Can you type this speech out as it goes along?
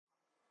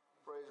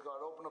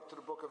open up to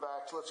the book of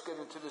Acts, let's get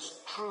into this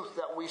truth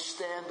that we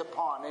stand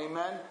upon.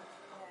 Amen?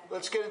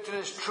 Let's get into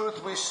this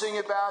truth we sing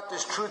about,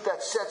 this truth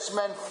that sets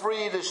men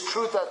free, this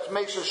truth that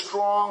makes us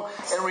strong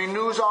and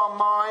renews our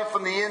mind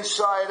from the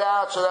inside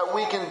out so that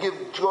we can give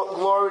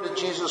glory to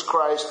Jesus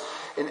Christ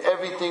in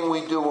everything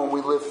we do when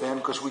we live for Him,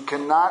 because we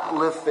cannot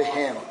live for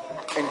Him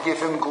and give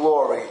Him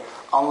glory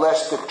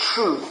unless the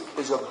truth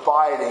is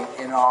abiding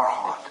in our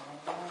heart.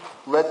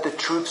 Let the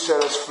truth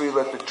set us free.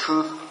 Let the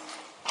truth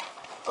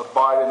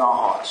abide in our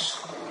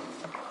hearts.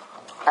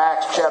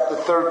 Acts chapter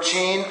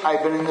 13.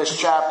 I've been in this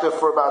chapter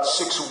for about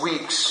 6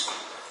 weeks,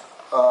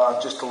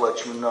 just to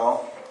let you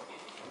know.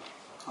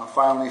 I'm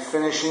finally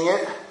finishing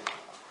it.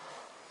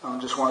 I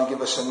just want to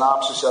give a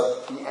synopsis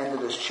of the end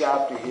of this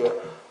chapter here.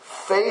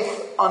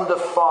 Faith under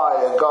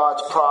fire,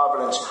 God's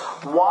providence.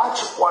 Watch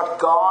what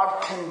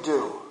God can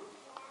do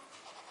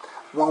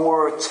when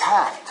we're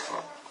attacked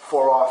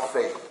for our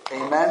faith.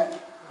 Amen?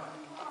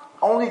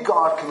 Only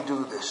God can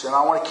do this. And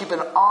I want to keep an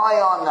eye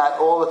on that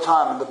all the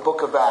time in the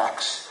book of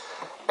Acts.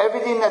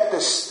 Everything that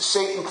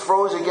Satan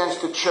throws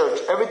against the church,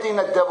 everything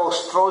that devil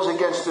throws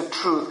against the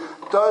truth,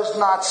 does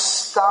not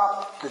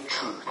stop the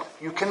truth.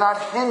 You cannot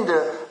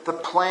hinder the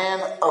plan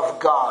of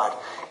God.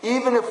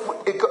 Even if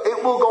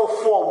it will go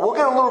forward. We'll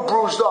get a little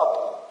bruised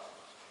up.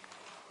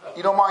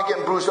 You don't mind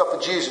getting bruised up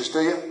for Jesus,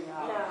 do you?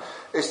 No.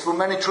 It's through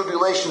many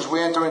tribulations we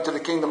enter into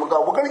the kingdom of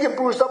God. We're going to get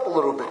bruised up a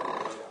little bit.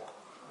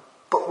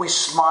 But we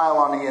smile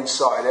on the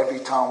inside every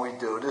time we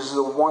do. This is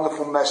a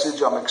wonderful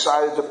message. I'm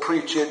excited to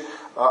preach it.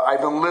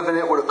 I've been living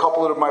it with a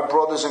couple of my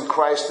brothers in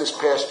Christ this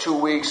past 2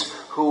 weeks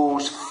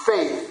whose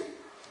faith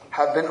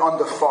have been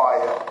under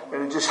fire.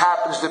 And it just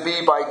happens to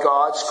be by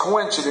God's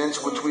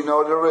coincidence, which we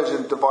know there is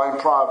in divine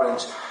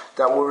providence,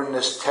 that we're in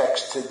this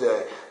text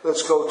today.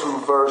 Let's go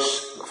to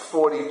verse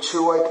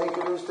 42, I think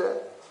it is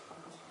there.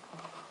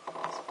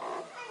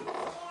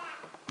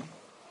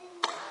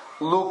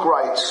 Luke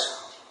writes,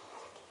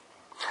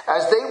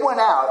 as they went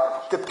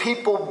out, the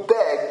people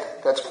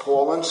begged, that's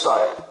Paul and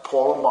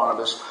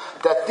Barnabas,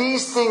 that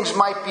these things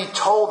might be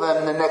told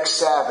them the next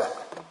Sabbath.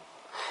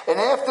 And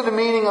after the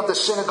meeting of the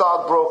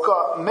synagogue broke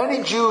up,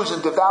 many Jews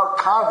and devout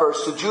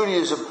converts to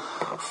Judaism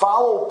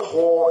followed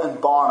Paul and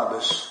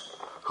Barnabas,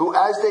 who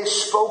as they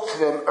spoke to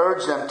them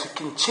urged them to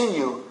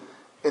continue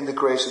in the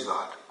grace of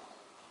God.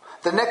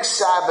 The next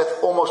Sabbath,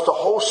 almost the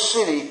whole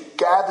city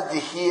gathered to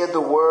hear the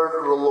word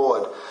of the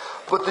Lord.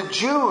 But the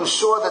Jews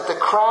saw the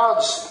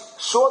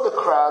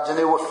crowds and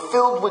they were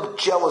filled with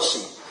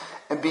jealousy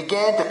and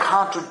began to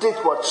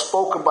contradict what was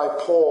spoken by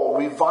Paul,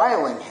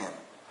 reviling him.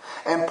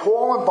 And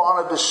Paul and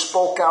Barnabas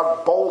spoke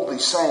out boldly,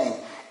 saying,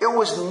 it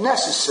was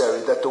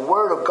necessary that the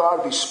word of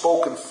God be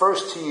spoken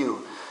first to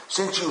you,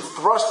 since you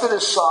thrust it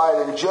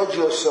aside and judge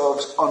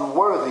yourselves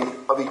unworthy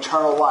of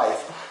eternal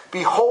life.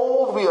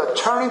 Behold, we are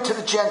turning to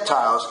the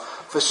Gentiles,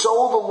 for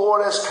so the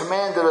Lord has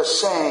commanded us,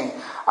 saying,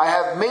 I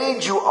have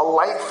made you a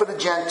light for the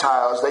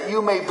Gentiles, that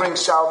you may bring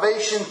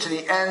salvation to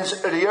the ends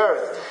of the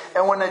earth.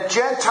 And when the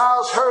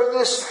Gentiles heard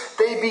this,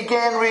 they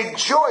began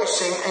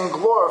rejoicing and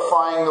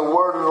glorifying the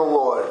word of the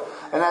Lord.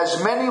 And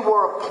as many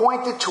were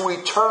appointed to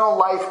eternal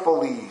life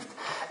believed.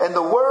 And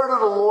the word of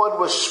the Lord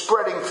was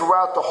spreading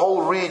throughout the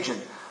whole region.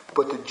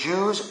 But the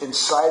Jews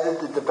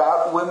incited the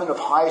devout women of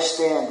high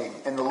standing,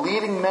 and the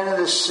leading men of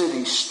the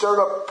city stirred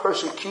up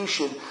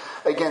persecution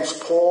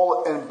against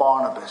Paul and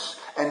Barnabas,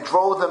 and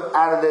drove them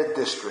out of their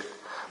district.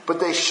 But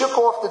they shook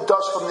off the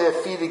dust from their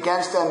feet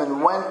against them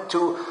and went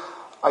to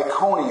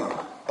Iconium.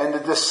 And the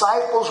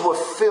disciples were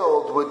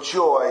filled with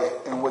joy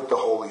and with the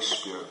Holy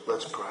Spirit.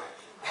 Let's pray.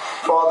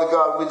 Father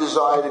God, we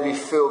desire to be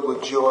filled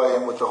with joy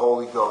and with the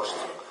Holy Ghost.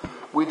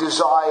 We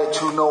desire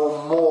to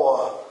know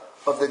more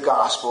of the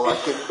gospel. I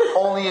can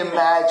only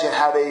imagine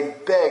how they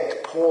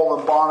begged Paul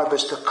and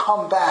Barnabas to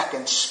come back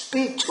and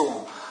speak to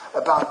them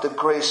about the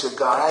grace of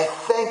God. I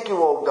thank you,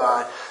 oh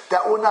God,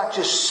 that we're not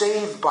just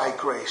saved by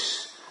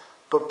grace,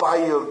 but by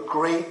your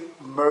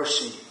great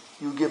mercy,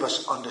 you give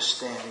us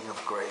understanding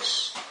of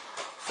grace.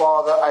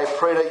 Father, I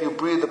pray that you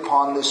breathe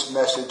upon this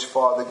message,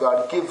 Father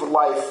God. Give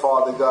life,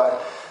 Father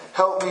God.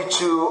 Help me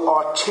to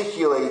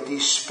articulate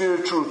these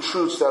spiritual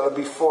truths that are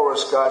before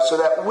us, God, so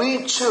that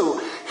we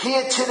too,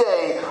 here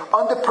today,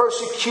 under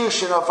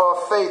persecution of our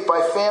faith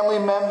by family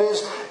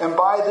members and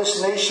by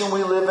this nation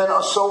we live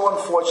in, so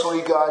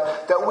unfortunately,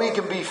 God, that we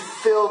can be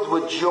filled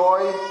with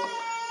joy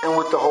and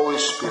with the Holy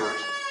Spirit.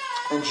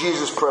 In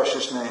Jesus'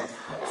 precious name.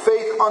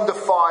 Faith under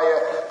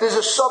fire. There's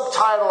a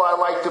subtitle I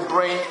like to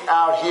bring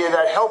out here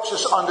that helps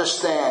us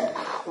understand.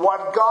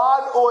 What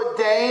God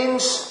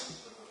ordains,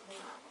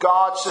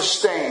 God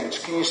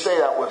sustains. Can you say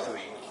that with me?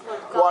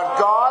 What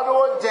God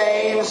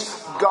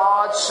ordains,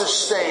 God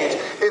sustains.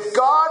 If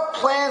God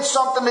plans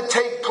something to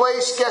take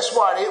place, guess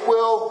what? It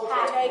will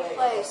take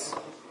place.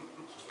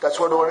 That's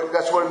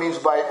what it means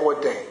by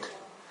ordained.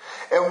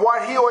 And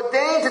what He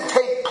ordained to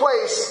take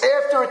place,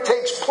 after it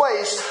takes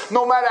place,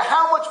 no matter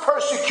how much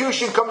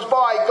persecution comes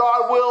by,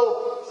 God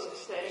will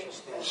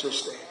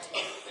sustain.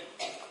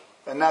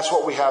 And that's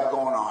what we have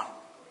going on.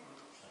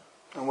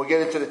 And we'll get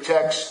into the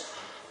text.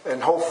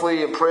 And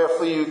hopefully and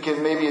prayerfully you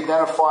can maybe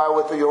identify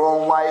with your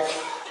own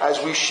life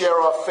as we share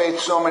our faith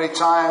so many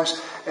times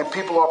and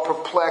people are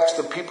perplexed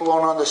and people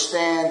don't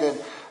understand and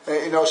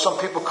some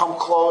people come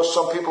close,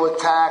 some people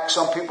attack,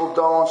 some people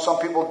don't, some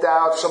people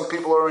doubt, some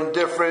people are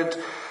indifferent.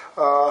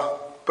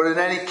 But in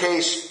any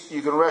case,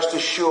 you can rest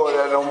assured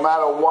that no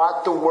matter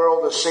what the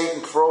world or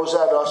Satan throws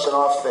at us in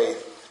our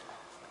faith,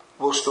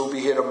 we'll still be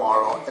here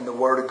tomorrow and the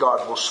Word of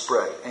God will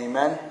spread.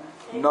 Amen?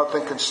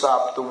 Nothing can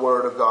stop the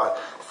Word of God.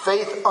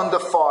 Faith under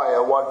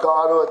fire. What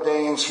God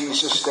ordains, He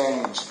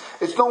sustains.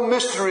 It's no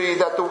mystery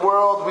that the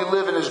world we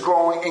live in is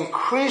growing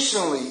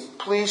increasingly,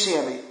 please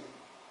hear me,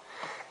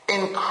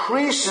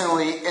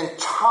 increasingly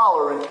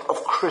intolerant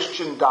of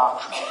Christian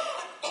doctrine.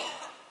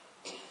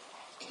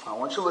 I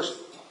want you to listen.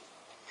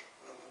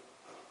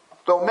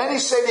 Though many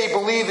say they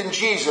believe in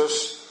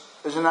Jesus,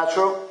 isn't that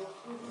true?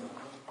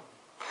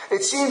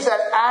 It seems that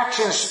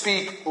actions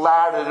speak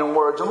louder than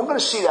words. And we're going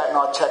to see that in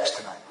our text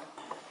tonight.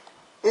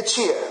 It's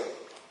here.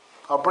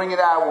 I'll bring it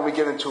out when we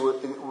get into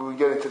it, when we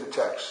get into the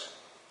text.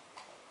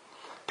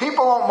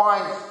 People don't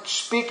mind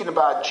speaking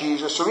about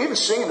Jesus or even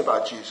singing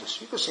about Jesus.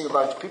 You can sing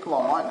about it. People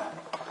don't mind that.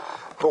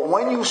 But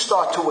when you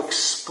start to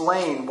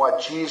explain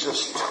what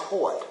Jesus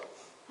taught,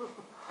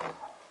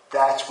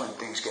 that's when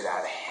things get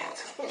out of hand.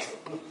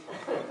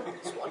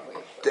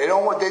 They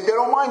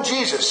don't mind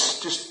Jesus.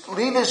 Just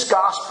leave His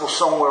gospel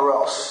somewhere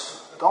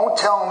else. Don't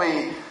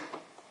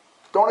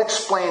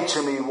explain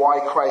to me why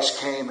Christ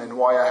came and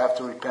why I have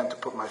to repent to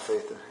put my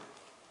faith in Him.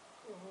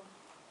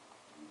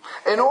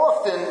 And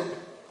often,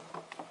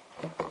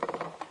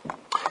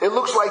 it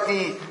looks like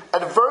the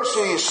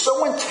adversity is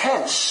so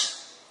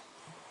intense.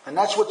 And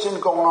that's what's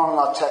going on in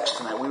our text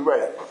tonight. We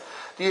read it.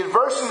 The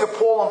adversity to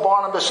Paul and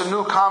Barnabas and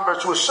new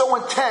converts was so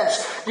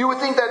intense, you would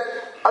think that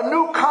a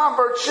new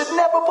convert should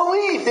never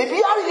believe. They'd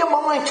be out of your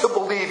mind to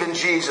believe in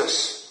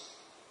Jesus.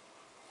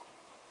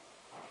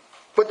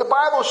 But the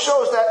Bible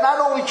shows that not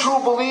only true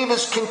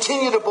believers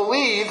continue to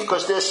believe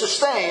because they're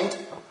sustained,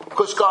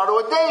 because God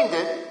ordained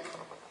it,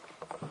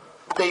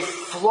 they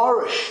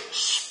flourish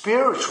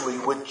spiritually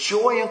with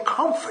joy and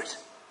comfort.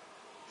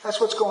 That's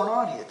what's going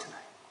on here tonight.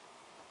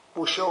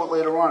 We'll show it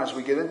later on as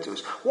we get into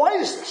this. Why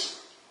is this?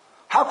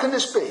 How can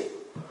this be?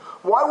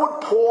 Why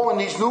would Paul and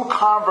these new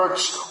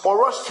converts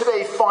or us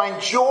today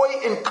find joy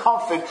and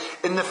comfort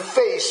in the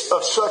face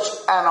of such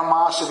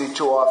animosity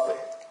to our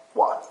faith?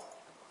 Why?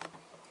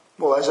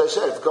 Well, as I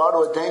said, if God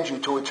ordains you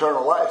to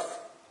eternal life,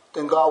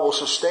 then God will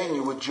sustain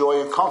you with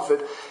joy and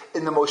comfort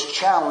in the most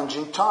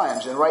challenging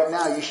times. And right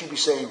now you should be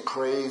saying,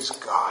 praise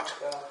God.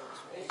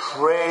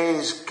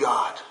 Praise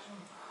God.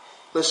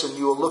 Listen,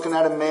 you are looking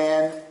at a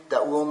man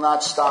that will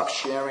not stop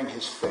sharing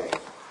his faith.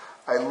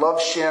 I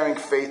love sharing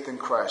faith in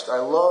Christ. I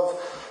love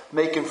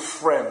making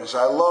friends.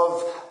 I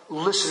love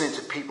listening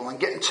to people and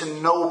getting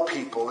to know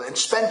people and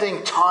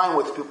spending time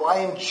with people. I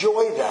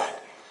enjoy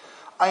that.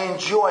 I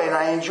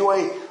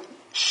enjoy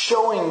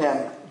showing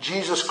them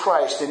Jesus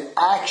Christ in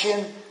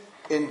action,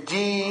 in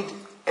deed,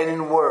 and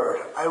in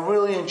word. I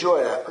really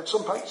enjoy that. But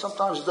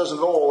sometimes it doesn't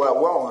go all that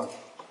well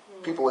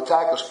and people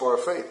attack us for our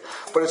faith.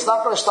 But it's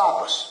not going to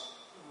stop us.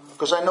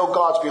 Because I know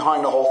God's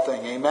behind the whole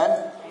thing. Amen?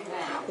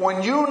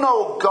 When you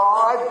know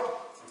God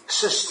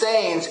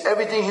sustains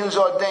everything He has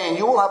ordained,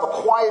 you will have a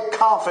quiet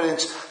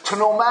confidence to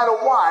no matter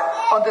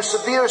what, under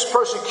severest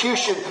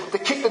persecution, to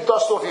kick the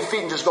dust off your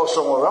feet and just go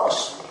somewhere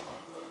else.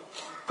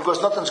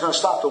 Because nothing's going to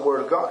stop the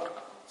Word of God.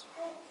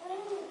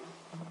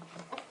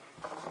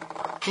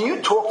 Can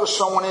you talk to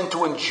someone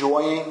into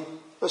enjoying?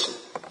 Listen,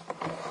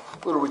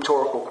 a little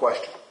rhetorical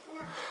question.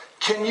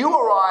 Can you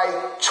or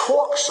I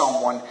talk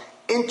someone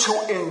into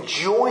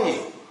enjoying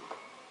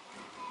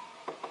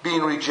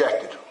being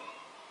rejected?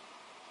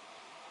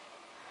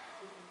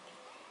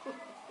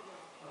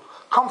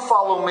 Come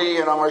follow me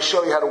and I'm going to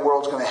show you how the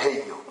world's going to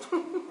hate you.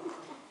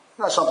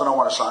 That's something I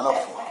want to sign up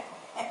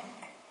for.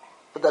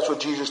 But that's what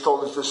Jesus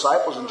told His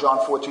disciples in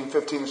John 14,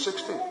 15, and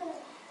 16.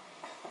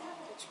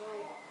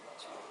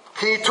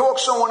 Can you talk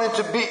someone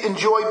into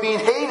enjoy being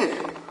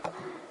hated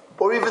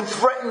or even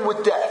threatened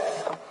with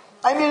death?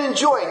 I mean,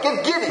 enjoy it.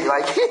 Get giddy.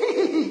 Like,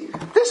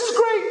 this is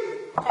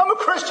great. I'm a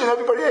Christian.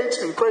 Everybody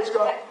hates me. Praise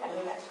God.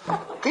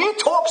 Can you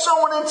talk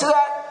someone into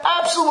that?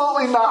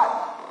 Absolutely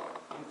not.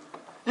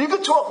 You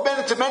can talk men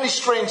into many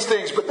strange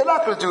things, but they're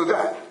not going to do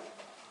that.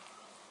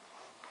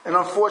 And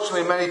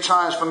unfortunately, many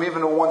times from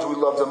even the ones we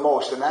love the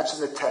most, and that's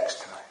in the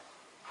text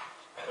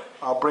tonight.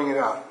 I'll bring it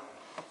out.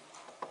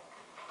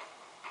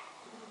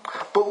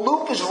 But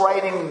Luke is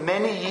writing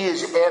many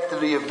years after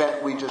the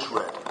event we just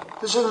read.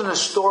 This is an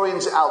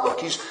historian's outlook.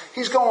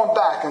 He's going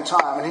back in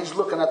time and he's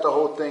looking at the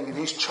whole thing and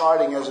he's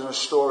charting as an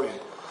historian.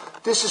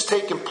 This has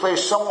taken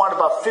place somewhat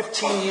about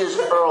 15 years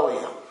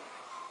earlier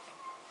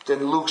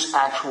than Luke's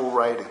actual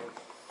writing.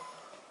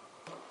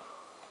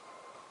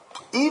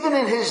 Even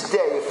in his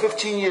day,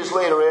 15 years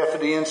later after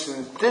the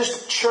incident,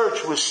 this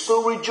church was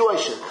still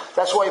rejoicing.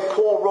 That's why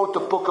Paul wrote the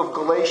book of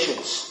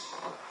Galatians.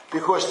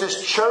 Because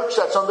this church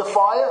that's under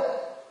fire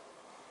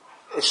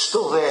is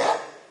still there.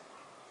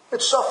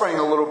 It's suffering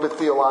a little bit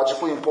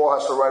theologically, and Paul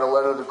has to write a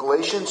letter to the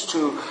Galatians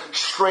to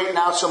straighten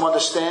out some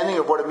understanding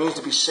of what it means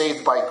to be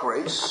saved by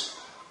grace.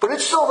 But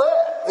it's still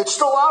there. It's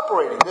still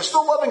operating. They're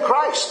still loving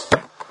Christ.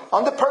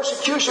 Under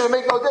persecution, they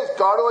make no difference.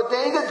 God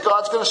ordained it.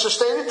 God's going to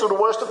sustain it through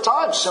the worst of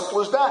times. Simple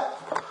as that.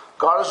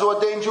 God has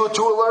ordained you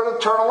to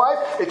eternal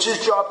life. It's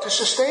His job to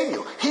sustain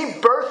you. He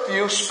birthed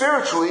you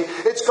spiritually.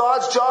 It's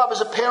God's job as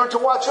a parent to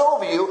watch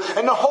over you.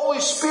 And the Holy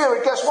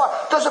Spirit, guess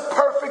what? Does a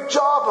perfect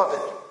job of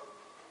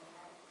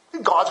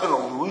it. God's going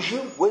to lose you?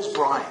 Where's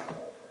Brian?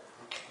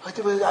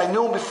 I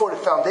knew him before the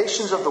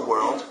foundations of the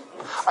world.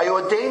 I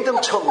ordained him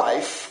to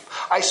life.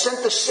 I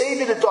sent the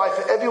Savior to die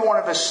for every one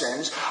of his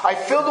sins. I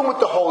filled him with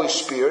the Holy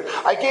Spirit.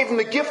 I gave him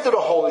the gift of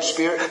the Holy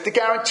Spirit, the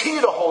guarantee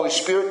of the Holy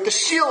Spirit, the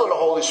seal of the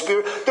Holy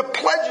Spirit, the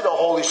pledge of the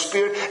Holy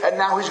Spirit, and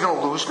now he's going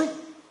to lose me?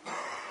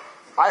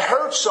 I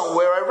read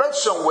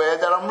somewhere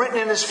that I'm written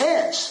in his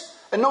hands,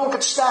 and no one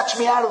could snatch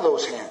me out of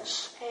those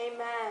hands.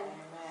 Amen.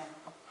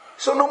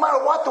 So no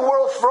matter what the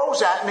world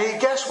throws at me,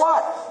 guess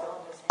what?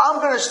 I'm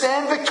going to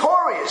stand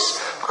victorious,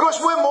 because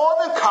we're more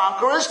than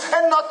conquerors,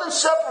 and nothing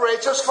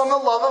separates us from the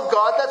love of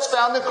God that's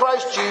found in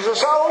Christ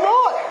Jesus our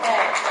Lord.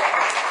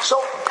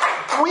 So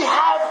we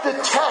have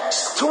the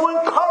text to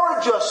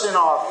encourage us in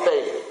our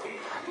faith,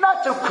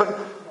 not to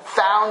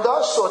confound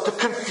us or to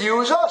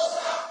confuse us.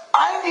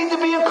 I need to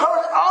be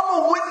encouraged.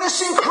 I'm a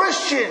witnessing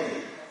Christian.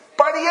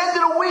 By the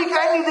end of the week,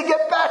 I need to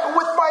get back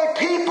with my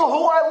people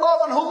who I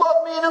love and who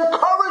love me and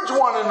encourage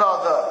one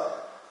another.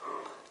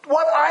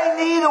 What I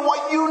need and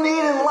what you need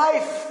in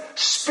life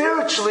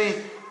spiritually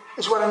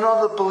is what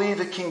another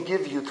believer can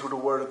give you through the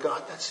Word of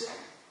God. That's it.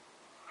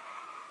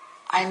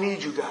 I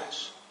need you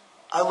guys.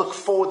 I look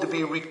forward to be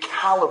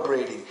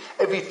recalibrating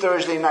every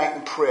Thursday night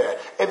in prayer,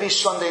 every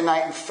Sunday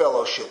night in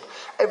fellowship,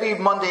 every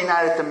Monday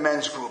night at the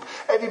men's group,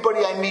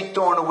 everybody I meet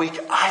during the week.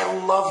 I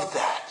love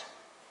that.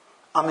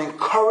 I'm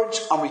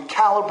encouraged. I'm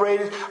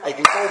recalibrated. I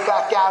can go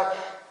back out,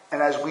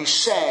 and as we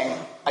sang,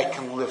 I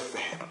can live for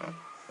Him.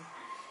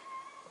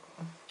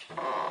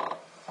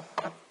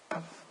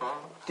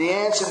 The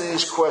answer to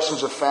these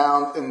questions are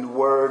found in the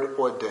word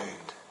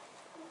ordained.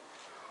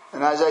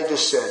 And as I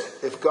just said,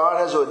 if God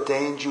has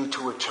ordained you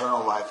to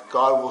eternal life,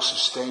 God will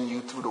sustain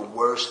you through the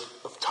worst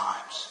of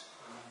times.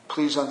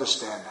 Please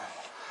understand that.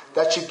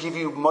 That should give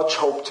you much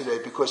hope today,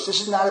 because this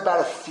is not about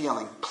a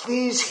feeling.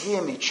 Please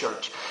hear me,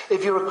 church.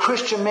 If you're a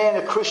Christian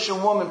man, a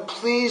Christian woman,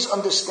 please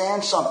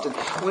understand something.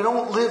 We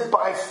don't live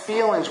by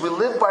feelings. We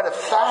live by the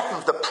fact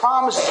of the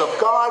promises of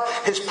God.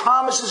 His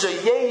promises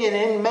are yea and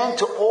amen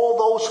to all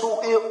those who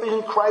are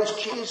in Christ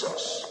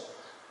Jesus.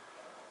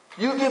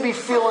 You can be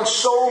feeling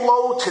so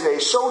low today,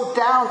 so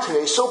down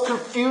today, so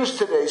confused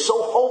today,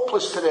 so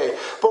hopeless today.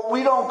 But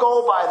we don't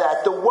go by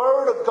that. The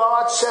Word of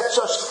God sets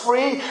us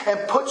free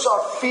and puts our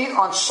feet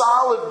on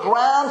solid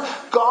ground.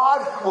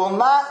 God will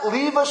not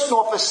leave us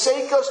nor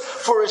forsake us.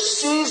 For a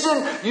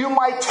season you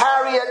might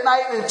tarry at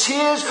night in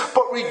tears,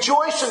 but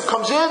rejoicing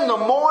comes in the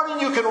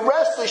morning. You can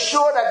rest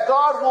assured that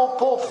God will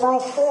pull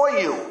through for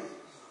you.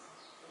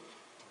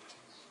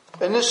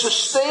 And this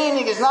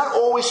sustaining is not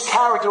always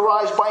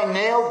characterized by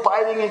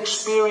nail-biting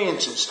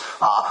experiences.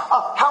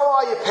 How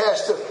are you,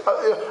 Pastor?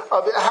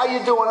 How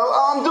you doing?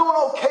 I'm doing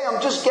okay.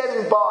 I'm just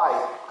getting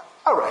by.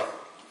 All right.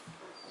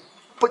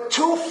 But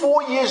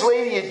 2-4 years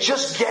later, you're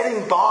just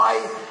getting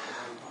by?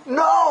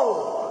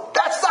 No.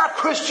 That's not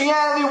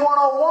Christianity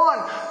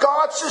 101.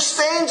 God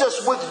sustains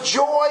us with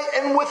joy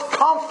and with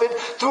comfort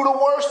through the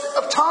worst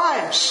of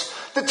times.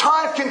 The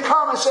time can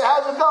come and say,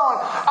 how's it going?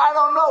 I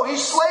don't know. He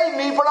slayed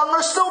me, but I'm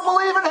going to still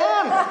believe in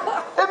Him.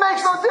 It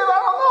makes no difference.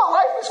 I don't know.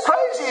 Life is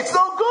crazy. It's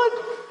no good.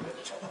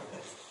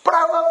 But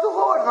I love the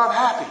Lord and I'm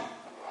happy.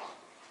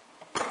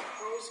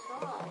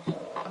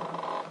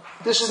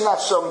 This is not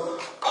some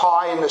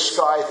pie in the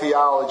sky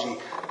theology.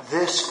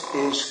 This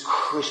is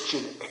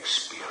Christian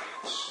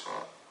experience.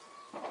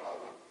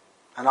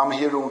 And I'm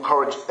here to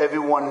encourage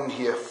everyone in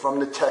here from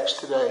the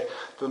text today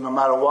that no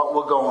matter what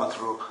we're going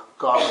through,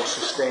 God will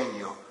sustain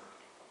you.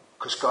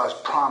 Because God's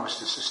promised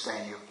to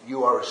sustain you.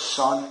 You are His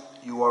son.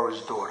 You are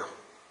His daughter.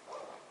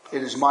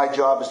 It is my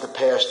job as the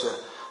pastor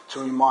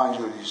to remind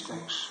you of these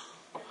things.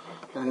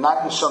 And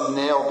not in some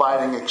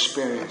nail-biting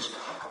experience,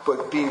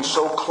 but being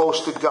so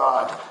close to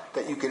God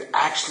that you can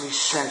actually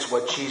sense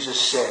what Jesus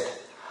said.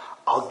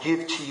 I'll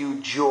give to you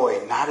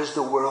joy, not as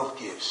the world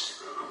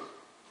gives.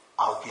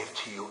 I'll give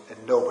to you,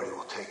 and nobody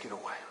will take it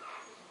away.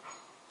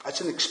 That's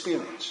an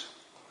experience.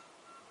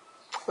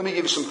 Let me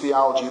give you some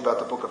theology about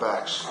the book of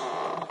Acts.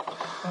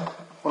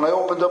 When I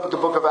opened up at the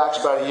book of Acts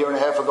about 1.5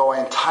 years ago,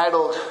 I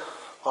entitled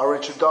our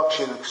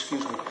introduction,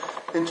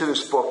 into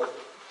this book,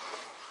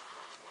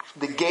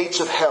 The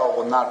Gates of Hell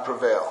Will Not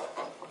Prevail.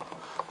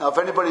 Now, if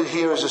anybody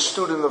here is a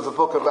student of the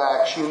book of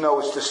Acts, you know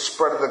it's the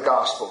spread of the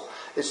gospel.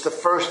 It's the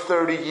first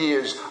 30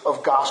 years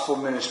of gospel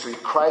ministry.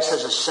 Christ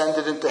has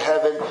ascended into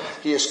heaven.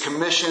 He has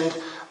commissioned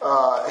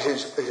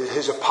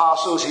his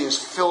apostles. He has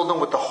filled them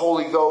with the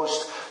Holy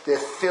Ghost. They're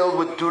filled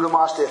with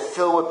dunamis. They're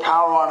filled with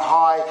power on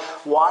high.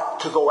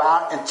 What? To go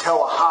out and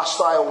tell a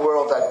hostile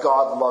world that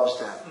God loves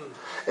them.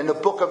 in the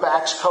book of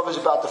Acts covers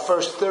about the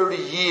first 30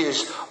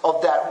 years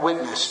of that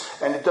witness.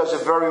 And it does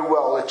it very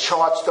well. It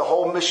charts the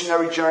whole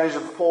missionary journeys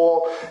of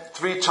Paul.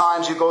 3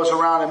 times he goes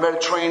around the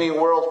Mediterranean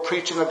world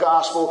preaching the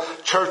gospel.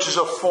 Churches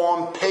are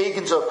formed.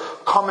 Pagans are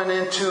coming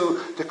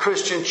into the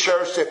Christian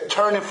church. They're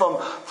turning from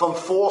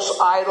false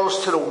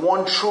idols to the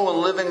one true and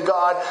living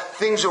God.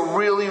 Things are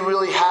really,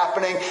 really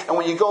happening. And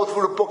when you go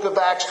through the book of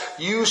Acts,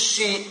 you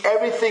see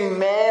everything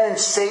man and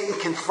Satan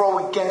can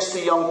throw against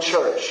the young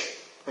church.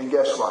 And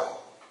guess what?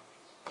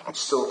 It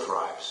still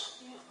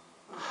thrives.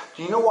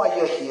 Do you know why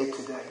you're here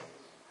today?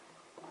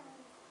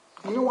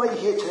 Do you know why you're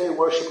here today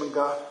worshiping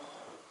God?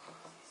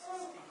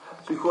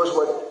 Because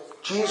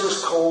what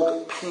Jesus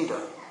told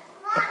Peter,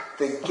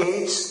 the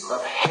gates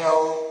of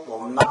hell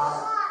will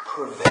not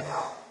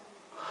prevail.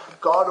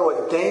 God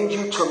ordained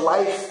you to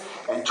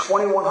life, and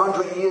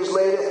 2,100 years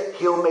later,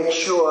 He'll make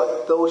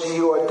sure those He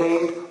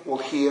ordained will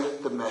hear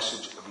the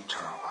message of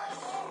eternal life.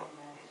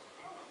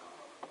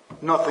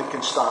 Nothing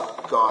can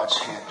stop God's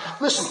hand.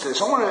 Listen to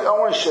this. I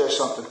want to share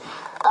something.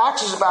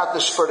 Acts is about the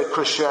spread of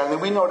Christianity.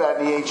 We know that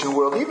in the ancient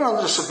world, even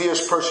under the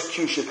severest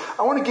persecution.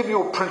 I want to give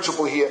you a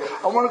principle here.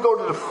 I want to go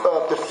to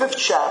the 5th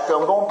chapter.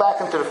 I'm going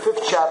back into the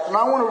 5th chapter, and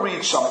I want to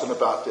read something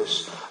about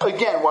this.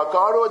 Again, what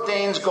God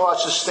ordains, God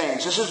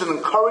sustains. This is an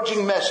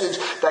encouraging message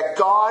that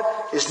God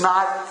is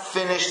not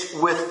finished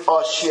with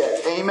us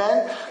yet.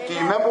 Amen? Do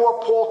you remember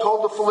what Paul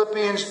told the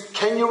Philippians?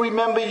 Can you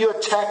remember your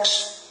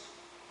text?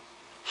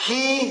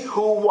 He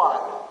who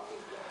what?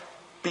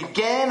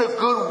 Began a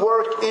good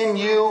work in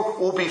you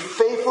will be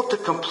faithful to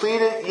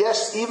complete it,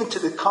 yes, even to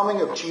the coming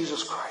of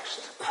Jesus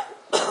Christ.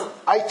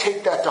 I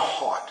take that to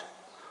heart.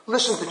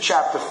 Listen to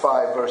chapter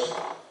 5,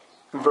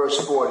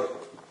 verse 40.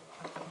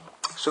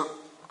 So,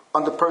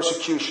 under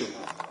persecution.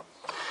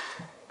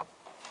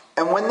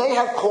 And when they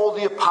had called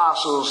the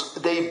apostles,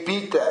 they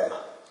beat them.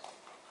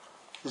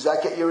 Does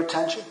that get your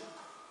attention?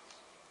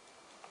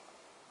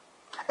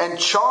 And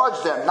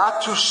charged them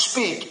not to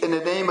speak in the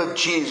name of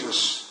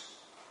Jesus.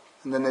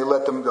 And then they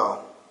let them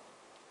go.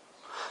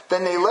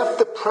 Then they left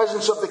the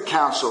presence of the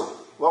council.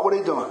 What were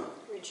they doing?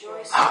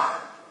 Rejoicing.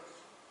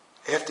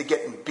 After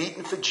getting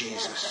beaten for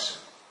Jesus.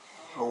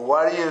 Well,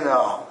 what do you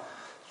know?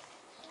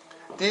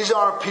 These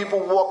aren't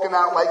people walking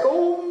out like,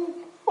 oh,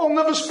 I'll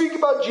never speak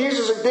about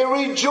Jesus. They're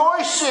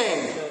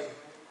rejoicing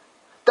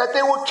that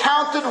they were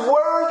counted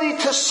worthy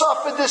to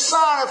suffer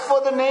dishonor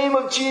for the name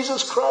of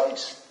Jesus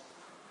Christ.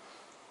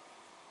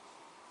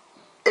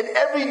 And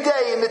every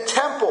day in the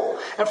temple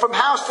and from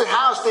house to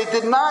house, they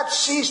did not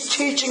cease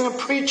teaching and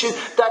preaching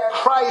that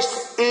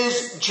Christ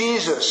is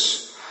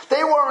Jesus.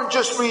 They weren't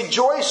just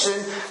rejoicing.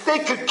 They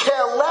could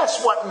care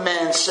less what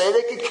men say.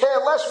 They could care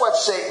less what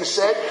Satan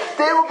said.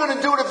 They were going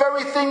to do the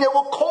very thing they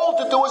were called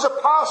to do as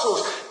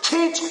apostles.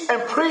 Teach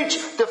and preach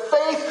the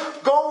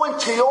faith. Go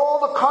into all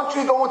the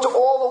country, go into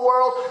all the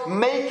world,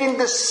 making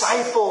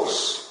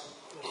disciples.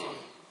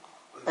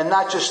 And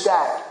not just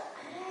that,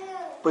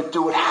 but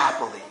do it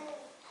happily.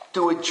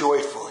 Do it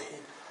joyfully.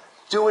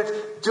 Do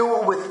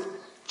it with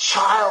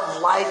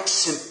childlike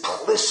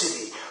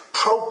simplicity.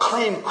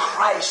 Proclaim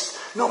Christ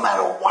no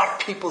matter what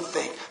people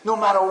think, no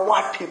matter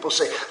what people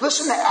say.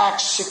 Listen to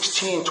Acts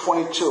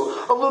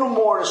 16:22. A little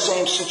more of the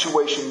same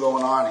situation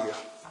going on here.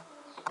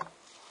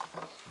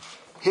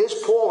 Here's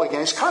Paul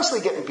again. He's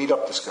constantly getting beat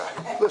up, this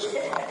guy. Listen.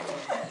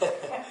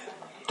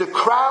 The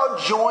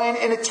crowd joined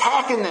in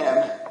attacking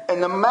them,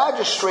 and the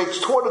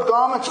magistrates tore the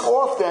garments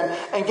off them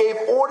and gave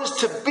orders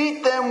to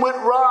beat them with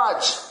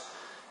rods.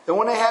 And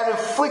when they had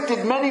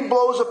inflicted many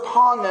blows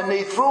upon them,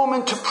 they threw them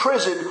into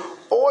prison,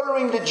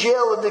 ordering the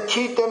jailer to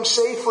keep them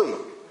safely.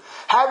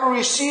 Having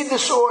received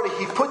this order,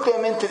 he put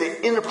them into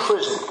the inner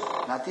prison,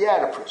 not the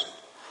outer prison,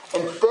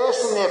 and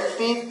fastened their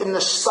feet in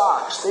the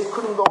stocks. They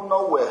couldn't go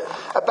nowhere.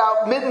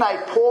 About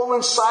midnight, Paul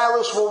and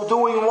Silas were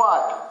doing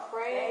what?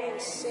 Praying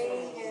and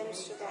singing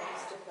hymns to God.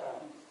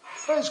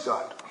 Praise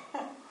God.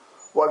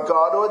 What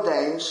God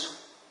ordains,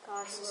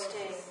 God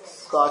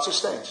sustains. God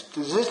sustains.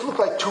 Does this look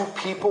like two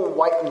people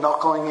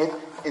white-knuckling it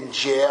in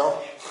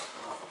jail?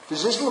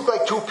 Does this look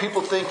like two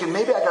people thinking,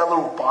 maybe I got a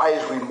little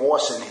buyer's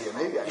remorse in here.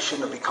 Maybe I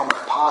shouldn't have become an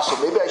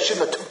apostle. Maybe I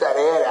shouldn't have took that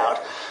ad out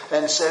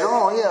and said,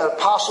 oh yeah,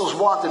 apostles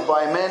wanted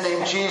by a man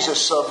named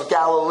Jesus of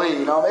Galilee.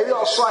 Maybe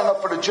I'll sign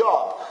up for the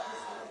job.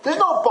 There's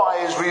no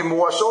buyer's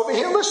remorse over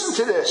here.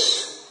 Listen to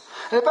this.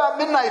 And about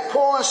midnight,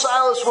 Paul and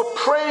Silas were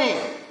praying.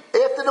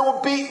 After they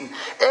were beaten,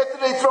 after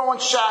they thrown in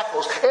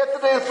shackles, after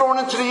they were thrown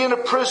into the inner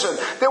prison,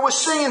 they were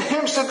singing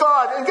hymns to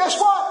God. And guess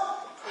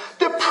what?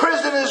 The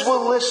prisoners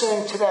were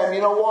listening to them.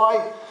 You know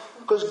why?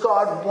 Because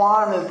God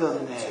wanted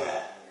them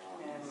there.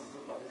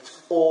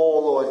 It's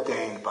all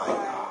ordained by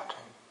God.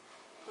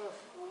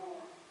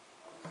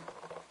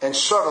 And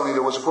suddenly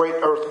there was a great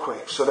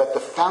earthquake, so that the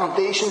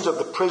foundations of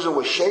the prison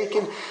were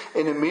shaken,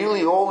 and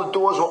immediately all the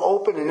doors were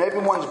opened, and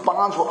everyone's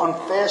bonds were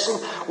unfastened.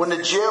 When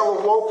the jailer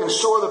awoke and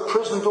saw the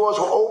prison doors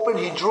were open,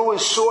 he drew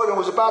his sword and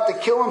was about to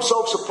kill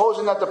himself,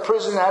 supposing that the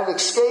prisoner had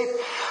escaped.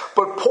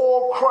 But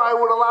Paul cried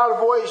with a loud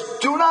voice,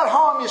 "Do not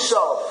harm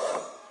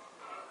yourself,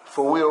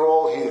 for we are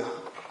all here."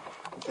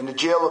 And the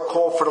jailer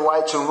called for the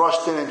lights and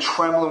rushed in, and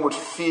trembling with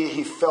fear,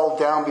 he fell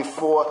down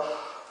before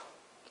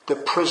the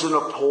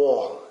prisoner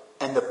Paul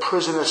and the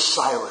prisoner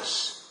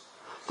Silas.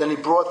 Then he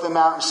brought them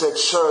out and said,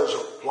 "Sirs,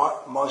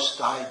 what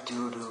must I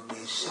do to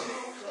be saved?"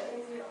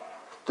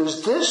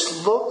 Does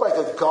this look like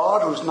a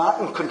God who's not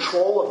in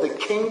control of the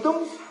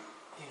kingdom?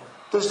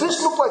 Does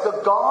this look like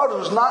a God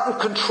who's not in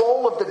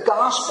control of the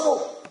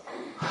gospel?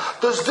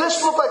 Does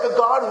this look like a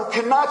God who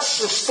cannot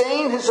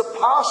sustain his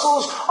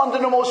apostles under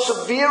the most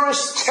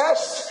severest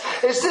test?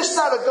 Is this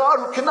not a God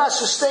who cannot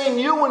sustain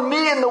you and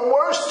me in the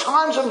worst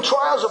times and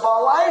trials of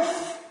our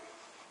life?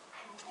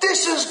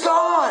 This is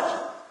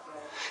God.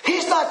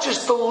 He's not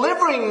just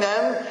delivering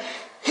them,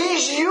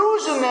 he's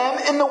using them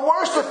in the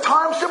worst of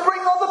times to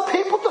bring other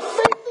people to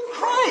faith in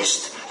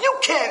Christ. You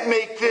can't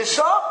make this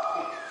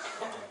up.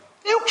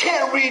 You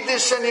can't read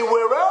this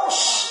anywhere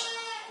else.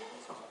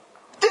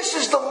 This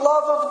is the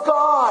love of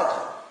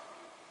God.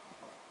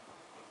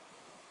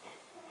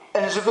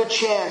 And there's a good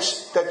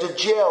chance that the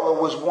jailer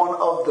was one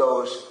of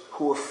those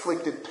who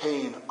inflicted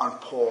pain on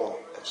Paul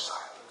and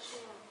Silas.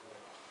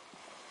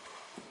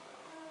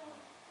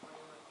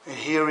 And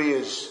here he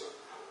is,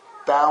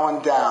 bowing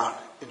down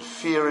in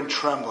fear and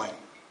trembling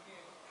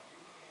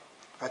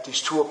at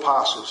these two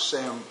apostles,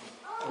 saying,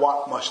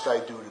 "What must I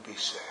do to be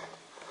saved?"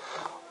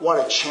 What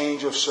a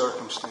change of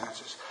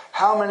circumstances.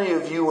 How many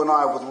of you and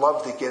I would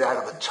love to get out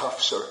of a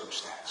tough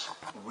circumstance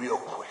real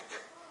quick?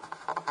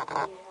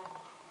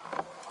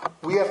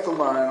 We have to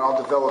learn, and I'll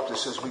develop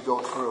this as we go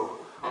through.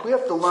 We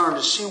have to learn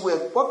to see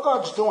what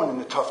God's doing in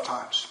the tough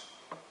times.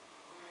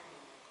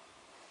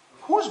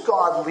 Who is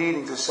God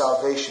leading to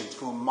salvation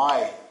through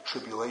my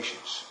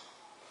tribulations?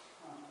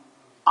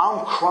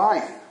 I'm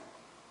crying.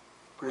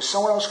 But is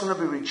someone else going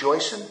to be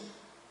rejoicing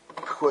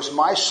because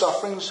my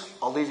sufferings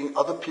are leading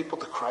other people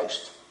to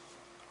Christ?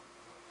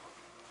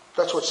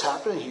 That's what's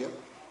happening here.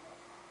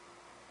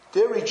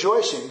 They're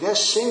rejoicing, they're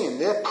singing,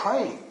 they're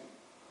praying.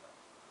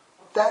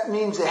 That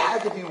means they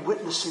had to be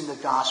witnessing the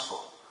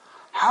gospel.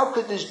 How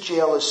could this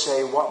jailer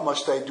say, "What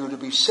must I do to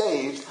be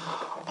saved?"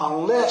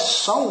 unless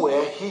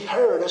somewhere he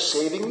heard a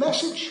saving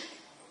message?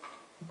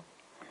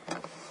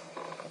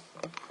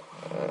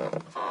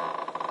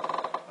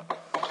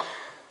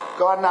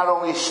 God not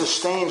only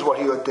sustains what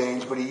he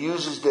ordains, but he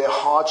uses their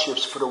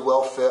hardships for the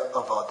welfare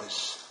of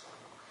others.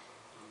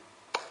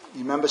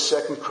 You remember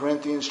 2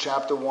 Corinthians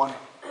chapter 1?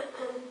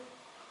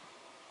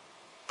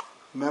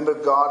 Remember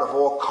God of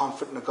all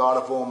comfort and the God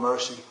of all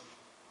mercy.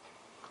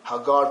 How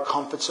God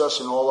comforts us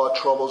in all our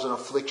troubles and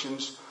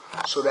afflictions,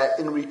 so that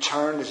in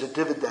return there's a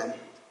dividend.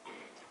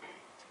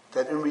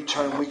 That in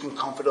return we can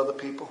comfort other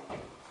people.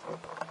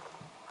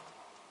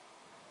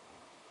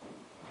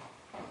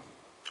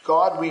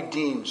 God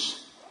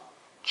redeems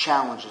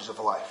challenges of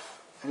life.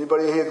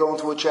 Anybody here going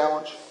through a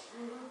challenge?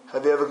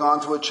 Have you ever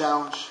gone through a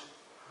challenge?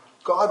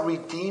 God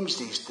redeems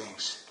these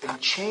things, and he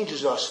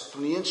changes us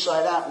from the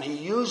inside out, and he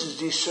uses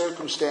these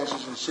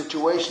circumstances and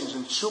situations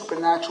in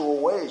supernatural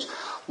ways.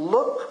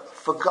 Look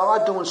for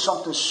God doing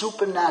something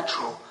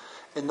supernatural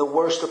in the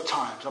worst of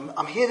times.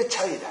 I'm here to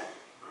tell you that.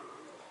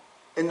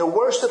 In the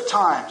worst of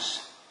times,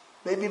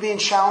 maybe you're being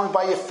challenged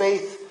by your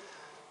faith,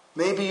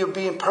 maybe you're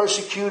being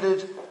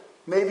persecuted,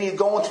 maybe you're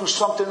going through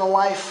something in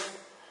life,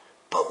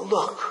 but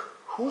look,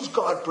 who's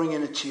God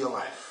bringing into your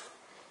life?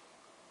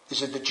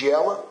 Is it the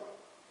jailer?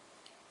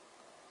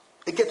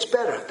 It gets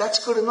better.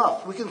 That's good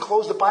enough. We can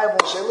close the Bible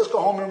and say, let's go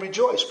home and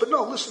rejoice. But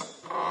no, listen.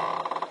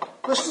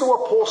 Listen to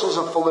what Paul says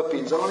in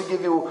Philippians. I'm going to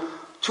give you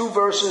 2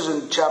 verses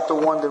in chapter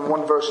 1, then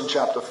 1 verse in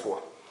chapter 4.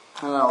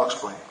 And I'll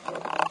explain.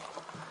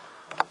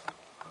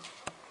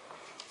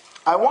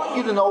 I want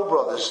you to know,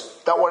 brothers,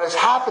 that what has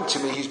happened to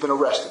me, he's been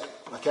arrested.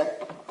 Okay?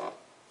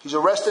 He's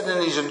arrested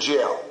and he's in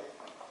jail.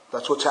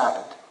 That's what's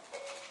happened.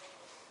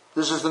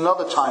 This is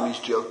another time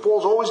he's jailed.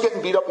 Paul's always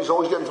getting beat up. He's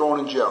always getting thrown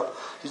in jail.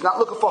 He's not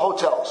looking for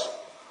hotels.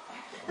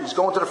 He's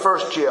going to the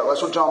first jail.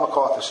 That's what John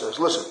MacArthur says.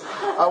 Listen,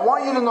 I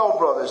want you to know,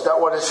 brothers, that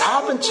what has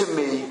happened to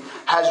me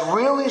has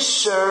really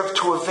served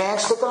to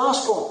advance the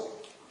gospel.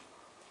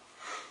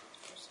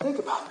 Think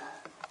about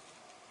that.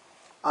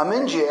 I'm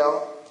in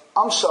jail.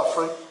 I'm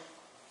suffering.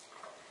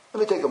 Let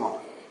me take a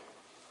moment.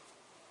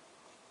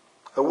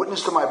 I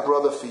witnessed to my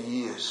brother for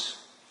years.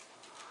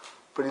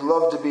 But he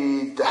loved to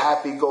be the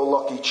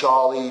happy-go-lucky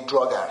Charlie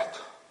drug addict.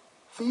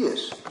 For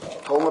years.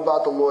 Told him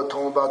about the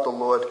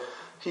Lord.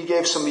 He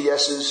gave some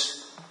yeses.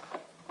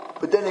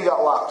 But then he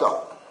got locked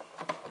up.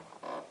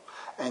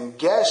 And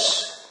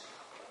guess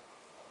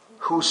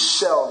whose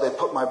cell they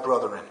put my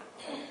brother in?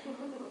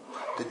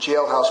 The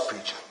jailhouse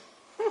preacher.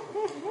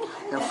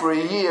 And for a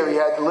year he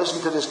had to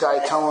listen to this guy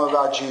tell him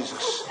about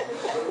Jesus.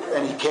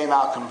 And he came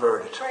out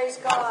converted. Praise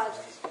God.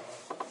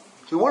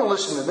 He wouldn't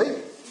listen to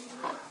me.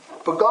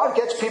 But God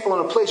gets people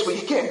in a place where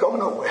you can't go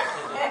nowhere.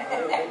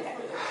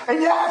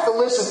 And you have to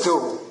listen to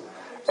him.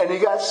 And he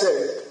got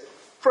saved.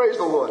 Praise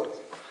the Lord.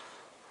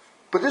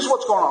 But this is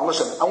what's going on.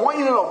 Listen, I want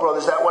you to know,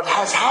 brothers, that what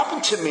has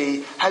happened to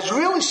me has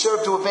really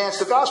served to advance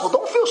the gospel.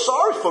 Don't feel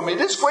sorry for me.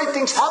 There's great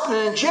things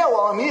happening in jail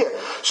while I'm here.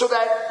 So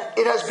that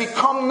it has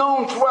become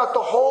known throughout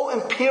the whole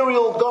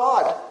imperial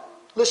guard.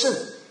 Listen.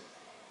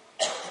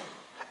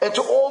 And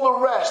to all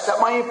the rest, that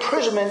my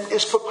imprisonment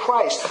is for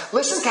Christ.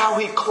 Listen to how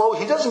he closed.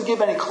 He doesn't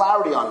give any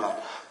clarity on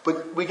that.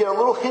 But we get a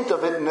little hint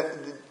of it in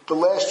the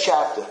last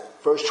chapter.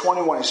 Verse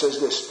 21, he says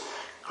this.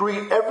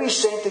 Greet every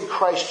saint in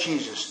Christ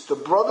Jesus. The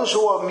brothers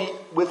who are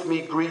with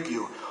me greet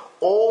you.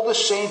 All the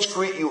saints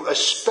greet you,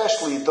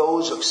 especially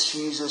those of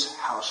Caesar's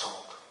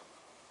household.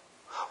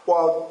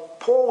 While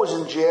Paul was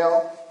in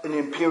jail in the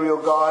imperial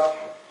guard,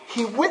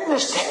 he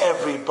witnessed to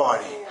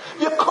everybody.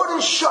 You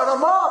couldn't shut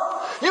him up.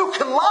 You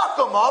can lock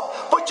him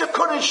up, but you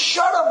couldn't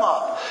shut him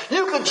up.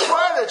 You can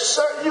try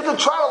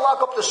to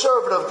lock up the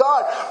servant of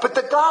God, but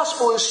the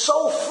gospel is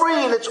so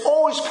free and it's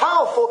always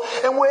powerful,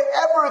 and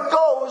wherever it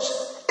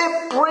goes,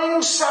 it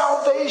brings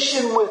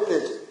salvation with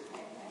it.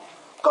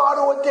 God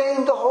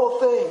ordained the whole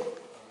thing.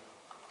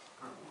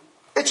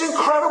 It's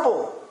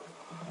incredible.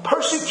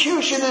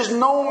 Persecution is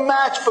no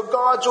match for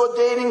God's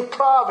ordaining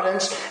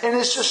providence and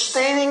his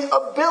sustaining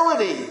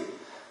ability.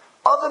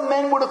 Other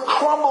men would have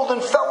crumbled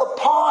and fell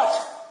apart.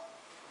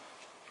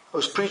 I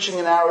was preaching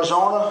in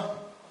Arizona.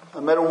 I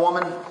met a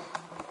woman.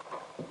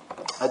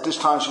 At this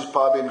time, she was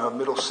probably in her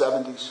middle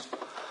 70s.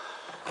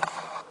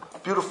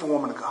 Beautiful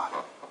woman of God.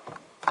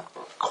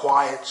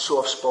 Quiet,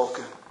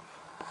 soft-spoken,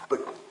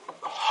 but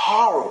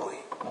horribly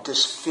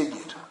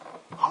disfigured.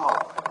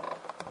 Horribly.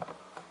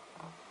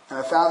 And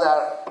I found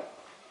out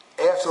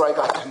after I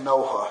got to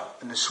know her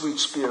in the sweet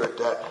spirit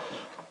that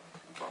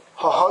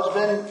her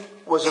husband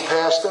was a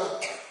pastor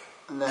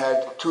and they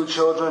had 2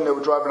 children. They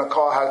were driving a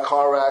car, had a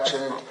car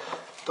accident.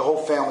 The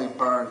whole family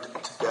burned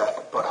to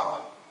death but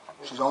her.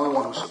 She's the only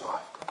one who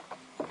survived.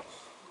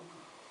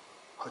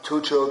 Her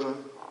 2 children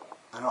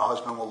and her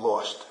husband were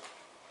lost.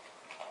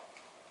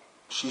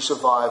 She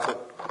survived,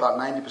 but about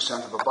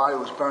 90% of her body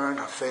was burned,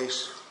 her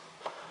face.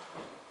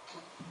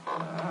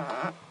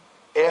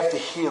 After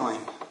healing,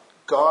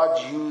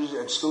 God used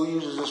and still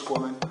uses this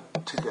woman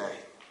today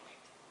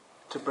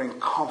to bring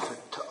comfort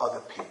to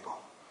other people.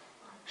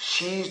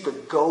 She's the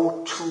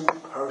go-to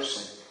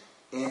person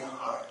in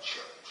her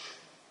church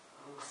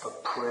for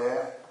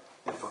prayer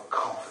and for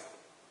comfort.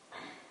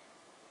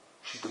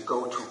 She's the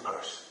go-to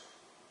person.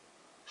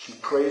 She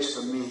prays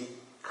for me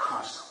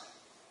constantly.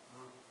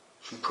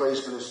 She prays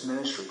for this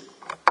ministry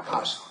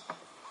constantly.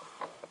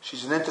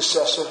 She's an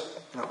intercessor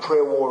and a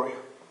prayer warrior.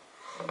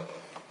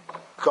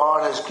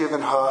 God has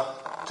given her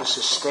the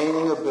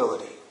sustaining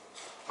ability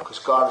because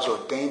God has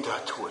ordained her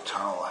to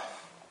eternal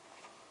life.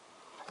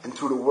 And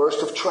through the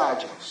worst of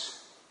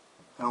tragedies,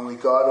 and only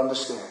God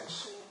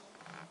understands,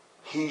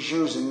 he's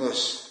using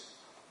this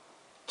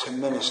to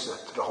minister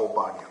to the whole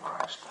body of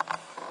Christ.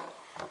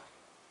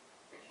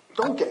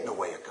 Don't get in the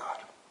way of God.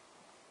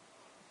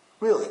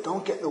 Really,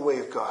 don't get in the way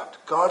of God.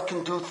 God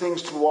can do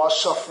things through our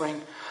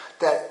suffering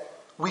that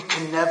we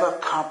can never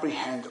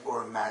comprehend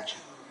or imagine.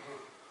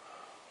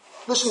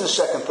 Listen to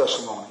 2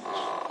 Thessalonians.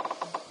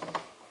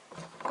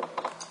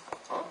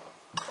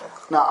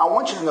 Now, I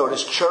want you to know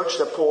this church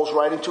that Paul's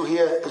writing to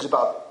here is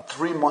about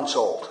 3 months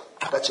old.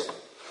 That's it.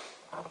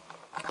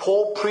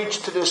 Paul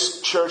preached to this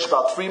church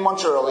about 3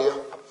 months earlier.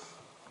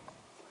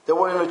 They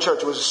weren't in a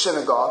church, it was a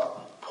synagogue.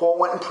 Paul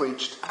went and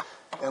preached.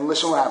 And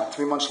listen what happened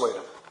 3 months later.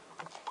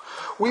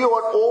 We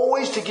ought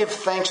always to give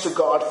thanks to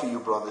God for you,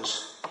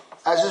 brothers,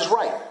 as is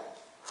right,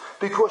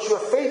 because your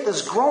faith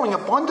is growing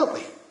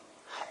abundantly,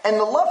 and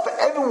the love for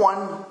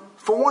everyone,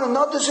 for one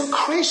another, is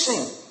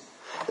increasing.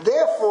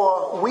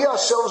 Therefore, we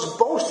ourselves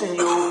boast in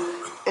you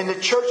in the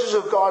churches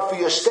of God for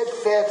your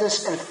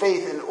steadfastness and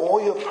faith in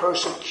all your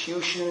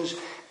persecutions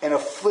and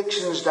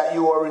afflictions that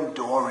you are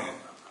enduring.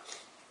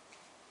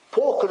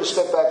 Paul could have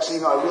stepped back and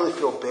said, I really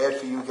feel bad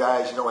for you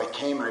guys. I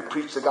came and I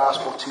preached the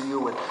gospel to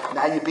you, and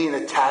now you're being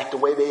attacked the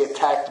way they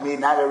attacked me.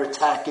 Now they're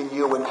attacking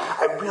you, and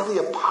I really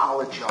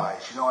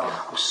apologize.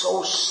 I'm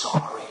so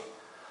sorry.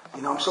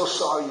 I'm so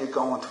sorry you're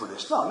going through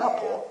this. No, not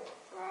Paul.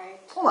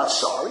 Right. Paul's not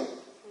sorry.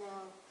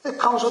 No. It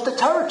comes with the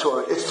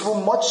territory. It's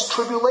through much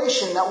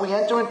tribulation that we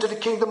enter into the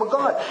kingdom of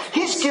God.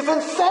 He's given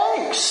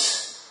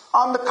thanks.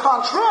 On the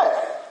contrary,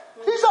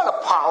 he's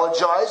not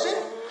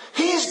apologizing.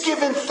 He's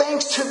given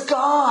thanks to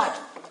God.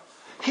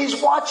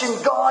 He's watching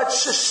God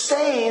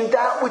sustain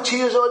that which he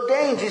has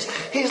ordained.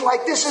 He's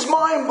like, this is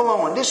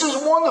mind-blowing. This is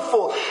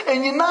wonderful.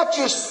 And you're not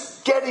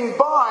just getting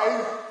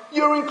by.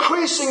 You're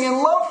increasing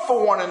in love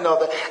for one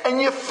another. And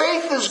your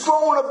faith is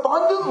growing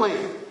abundantly.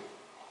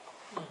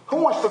 Who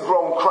wants to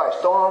grow in Christ?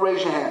 Don't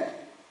raise your hand.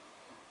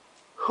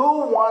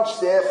 Who wants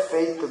their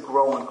faith to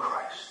grow in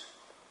Christ?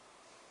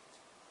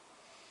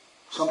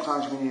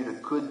 Sometimes we need a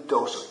good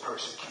dose of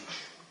persecution.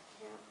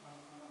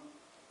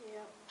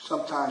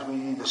 Sometimes we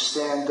need to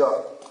stand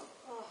up,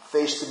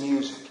 face the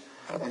music,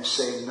 and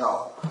say,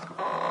 no,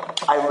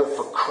 I live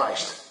for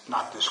Christ,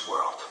 not this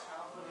world.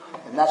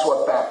 And that's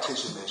what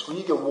baptism is. When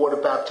you get water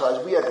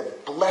baptized, we had the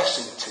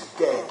blessing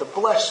today, the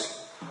blessing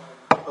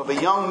of a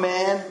young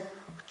man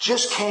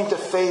just came to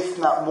faith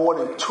not more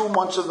than 2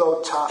 months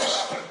ago,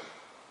 tops.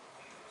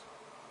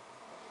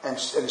 And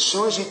as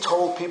soon as he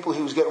told people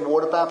he was getting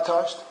water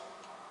baptized,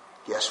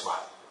 guess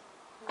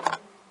what?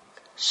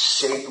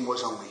 Satan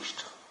was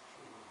unleashed.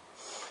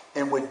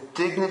 And with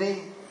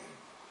dignity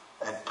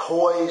and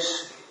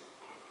poise,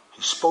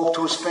 he spoke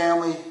to his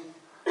family.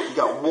 He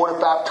got water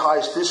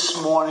baptized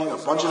this morning. A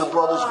bunch of the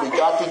brothers, we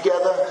got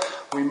together.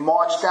 We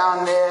marched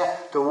down there.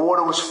 The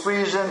water was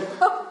freezing.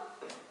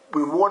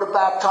 We water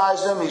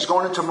baptized him. He's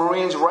going into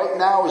Marines right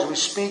now as we're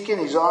speaking.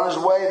 He's on his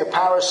way to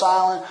Paris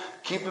Island.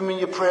 Keep him in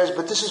your prayers.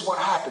 But this is what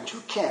happens.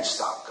 You can't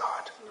stop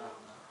God.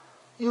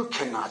 You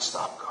cannot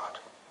stop God.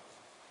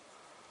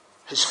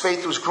 His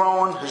faith was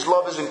growing. His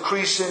love is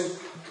increasing.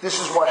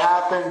 This is what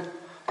happened.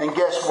 And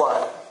guess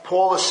what?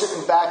 Paul is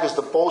sitting back as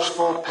the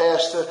boastful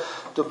pastor,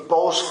 the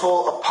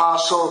boastful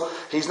apostle.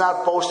 He's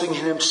not boasting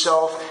in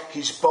himself.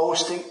 He's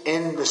boasting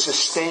in the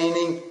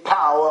sustaining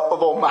power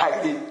of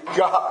Almighty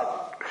God.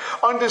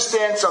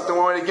 Understand something.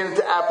 We're going to get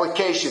into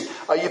application.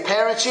 Are your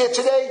parents here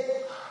today?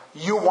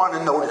 You want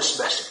to know this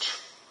message.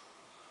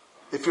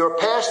 If you're a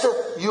pastor,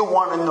 you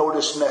want to know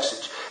this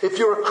message. If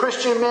you're a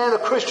Christian man, a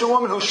Christian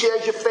woman who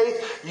shares your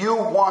faith, you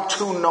want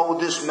to know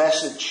this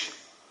message.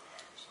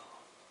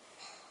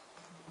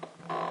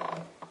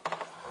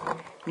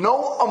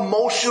 No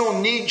emotional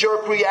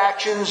knee-jerk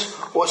reactions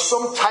or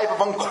some type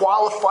of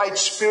unqualified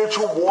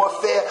spiritual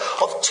warfare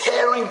of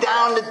tearing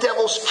down the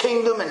devil's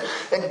kingdom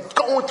and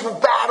going through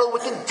battle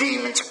with the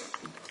demons.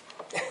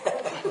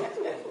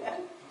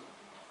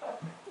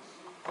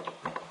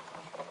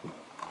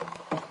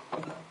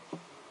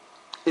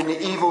 In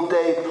the evil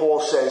day, Paul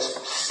says,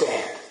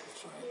 stand.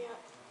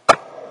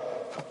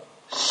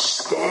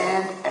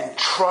 Stand and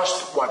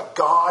trust what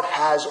God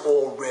has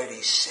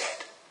already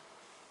said.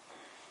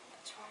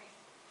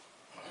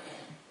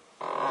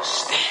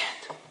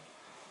 Stand.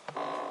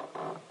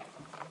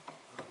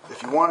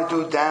 If you want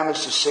to do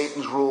damage to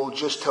Satan's rule,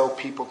 just tell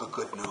people the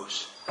good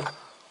news.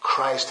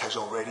 Christ has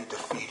already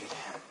defeated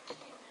him.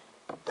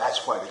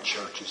 That's why the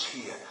church is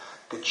here.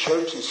 The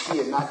church is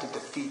here not to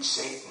defeat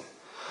Satan.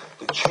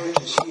 The church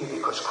is here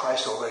because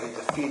Christ already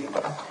defeated him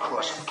at the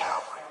cross of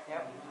Calvary.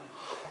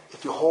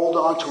 If you hold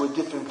on to a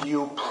different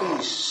view,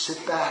 please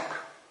sit back.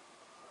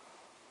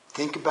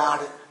 Think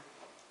about it.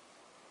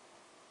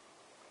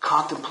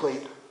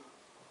 Contemplate.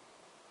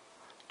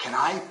 Can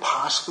I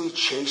possibly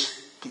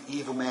chase the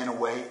evil man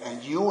away?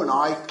 And you and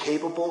I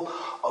capable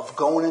of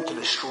going into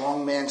the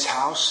strong man's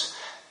house,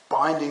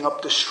 binding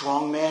up the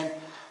strong man,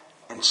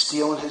 and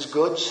stealing his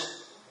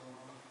goods?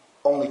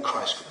 Only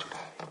Christ could do that.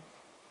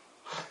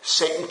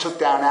 Satan took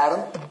down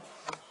Adam,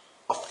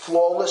 a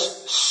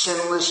flawless,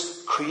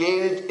 sinless,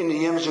 created in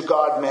the image of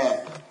God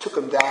man. Took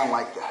him down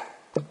like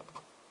that.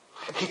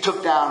 He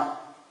took down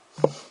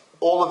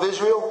all of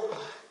Israel.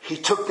 He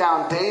took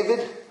down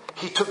David.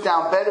 He took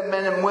down better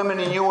men and women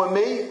than you and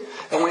me.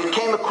 And when he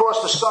came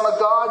across the Son of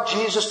God,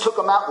 Jesus took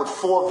him out with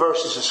 4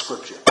 verses of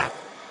Scripture.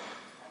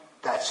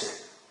 That's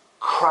it.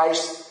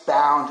 Christ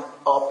bound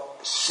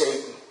up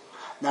Satan.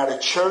 Now the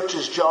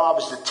church's job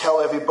is to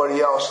tell everybody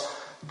else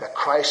that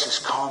Christ has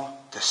come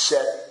to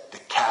set the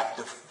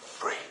captive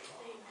free.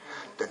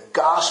 The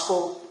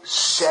gospel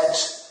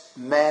sets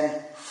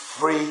men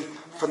free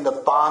from the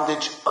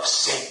bondage of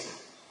Satan.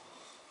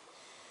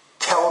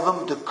 Tell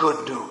them the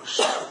good news.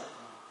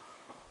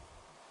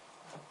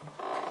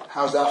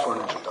 How's that for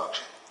an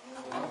introduction?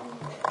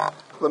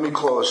 Let me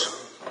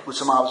close with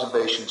some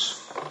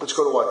observations. Let's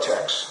go to our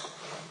text.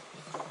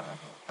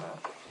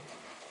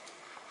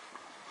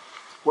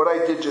 What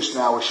I did just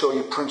now was show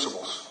you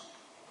principles.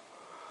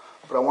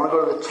 But I want to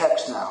go to the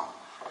text now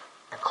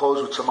and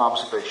close with some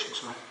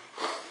observations.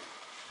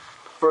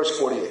 Verse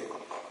 48.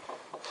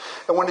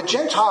 And when the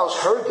Gentiles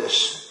heard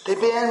this, they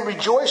began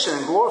rejoicing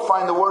and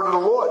glorifying the word of the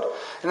Lord.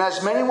 And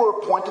as many were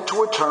appointed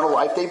to eternal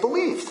life, they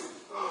believed.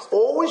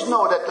 Always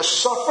know that the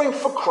suffering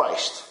for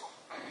Christ,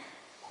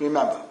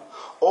 remember,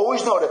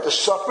 always know that the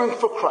suffering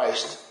for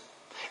Christ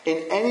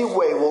in any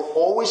way will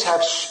always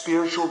have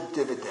spiritual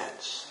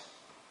dividends.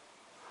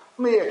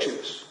 Let me ask you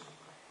this.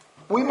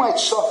 We might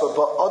suffer,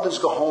 but others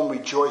go home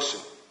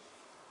rejoicing.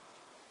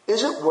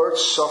 Is it worth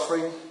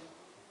suffering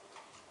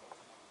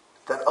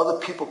that other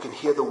people can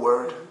hear the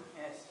word?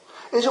 Yes.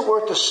 Is it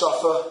worth to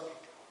suffer?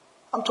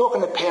 I'm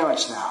talking to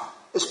parents now.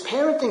 Is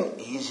parenting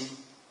easy?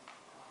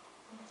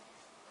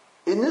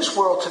 In this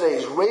world today,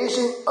 is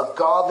raising a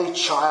godly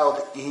child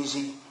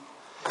easy?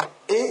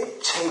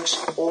 It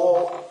takes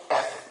all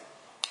effort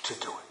to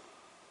do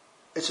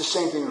it. It's the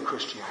same thing in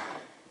Christianity.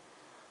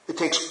 It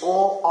takes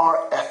all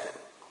our effort.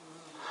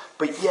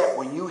 But yet,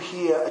 when you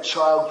hear a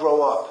child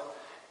grow up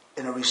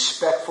in a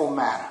respectful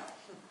manner,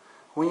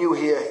 when you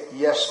hear,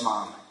 yes,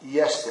 Mom,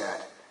 yes,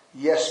 Dad,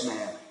 yes,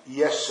 ma'am,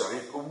 yes, sir,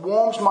 it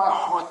warms my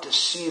heart to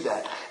see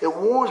that. It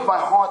warms my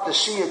heart to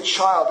see a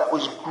child that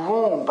was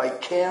groomed by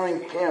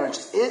caring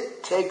parents.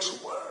 It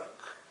takes work.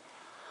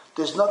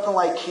 There's nothing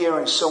like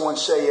hearing someone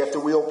say, after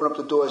we open up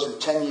the doors in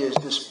 10 years,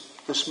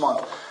 this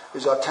month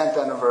is our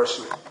 10th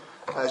anniversary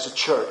as a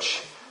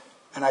church.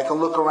 And I can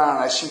look around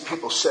and I see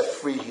people set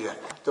free here.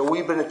 That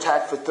we've been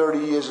attacked for 30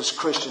 years as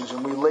Christians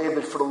and we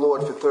labored for the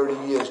Lord for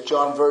 30 years.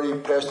 John Verdi,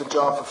 Pastor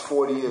John for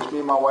 40 years. Me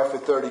and my wife for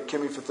 30.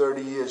 Kimmy for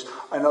 30 years.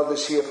 I know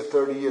this here for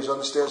 30 years.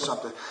 Understand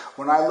something.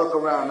 When I look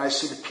around and I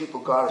see the people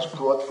God has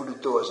brought through the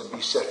doors and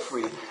be set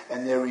free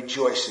and they're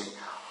rejoicing,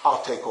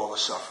 I'll take all the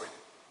suffering.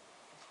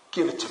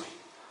 Give it to me.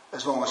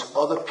 As long as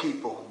other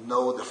people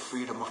know the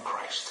freedom of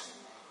Christ.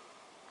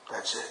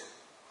 That's it.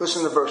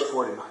 Listen to verse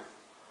 49.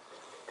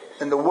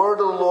 And the word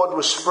of the Lord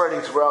was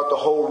spreading throughout the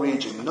whole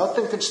region.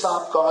 Nothing can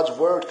stop God's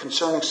word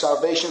concerning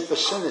salvation for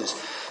sinners.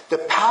 The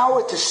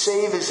power to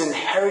save is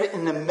inherent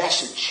in the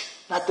message,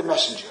 not the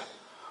messenger.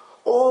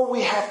 All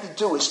we have to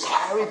do is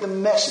carry the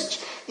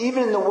message,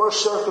 even in the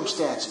worst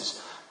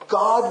circumstances.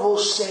 God will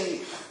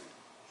save.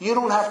 You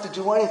don't have to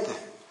do anything.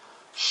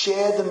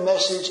 Share the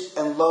message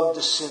and love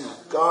the sinner.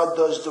 God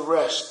does the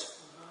rest.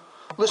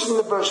 Listen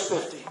to verse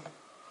 50.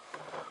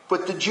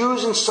 But the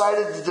Jews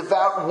incited the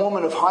devout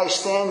woman of high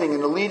standing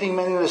and the leading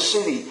men in the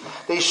city.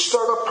 They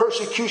stirred up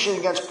persecution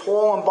against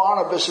Paul and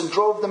Barnabas and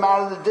drove them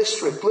out of the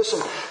district.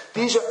 Listen,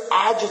 these are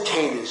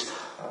agitators.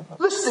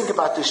 Let's think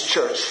about this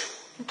church.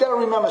 You've got to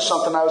remember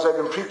something as I've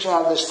been preaching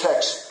out of this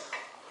text.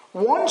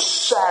 One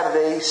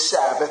Saturday,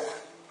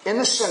 Sabbath, in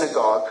the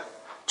synagogue,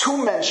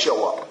 two men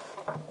show up.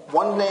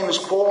 One name is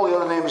Paul, the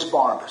other name is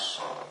Barnabas.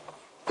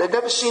 They've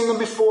never seen them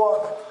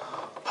before.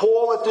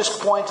 Paul at this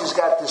point has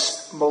got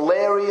this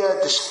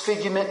malaria,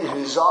 disfigurement in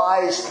his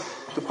eyes.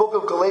 The book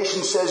of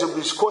Galatians says it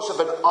was because of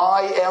an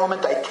eye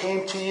ailment I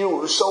came to you.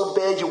 It was so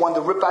bad you wanted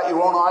to rip out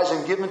your own eyes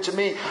and give them to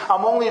me.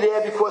 I'm only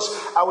there because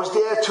I was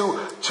there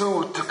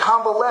to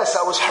convalesce.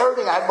 I was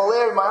hurting. I had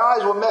malaria. My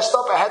eyes were messed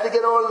up. I had to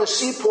get over to the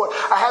seaport.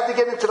 I had to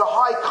get into the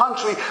high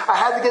country. I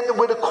had to get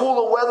where the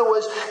cooler weather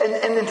was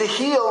and to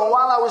heal. And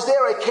while I was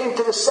there, I came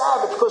to the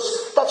Sabbath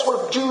because that's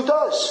what a Jew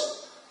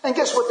does. And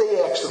guess what they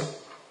asked him?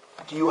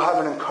 Do you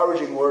have an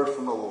encouraging word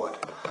from the Lord?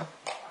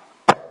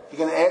 You're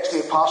going to ask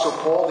the Apostle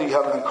Paul, do you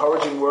have an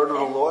encouraging word of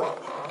the Lord?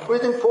 What do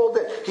you think Paul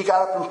did? He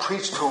got up and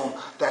preached to him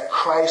that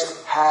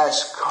Christ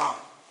has come.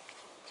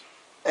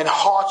 And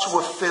hearts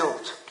were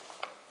filled.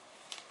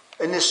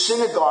 And this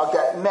synagogue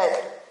that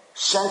met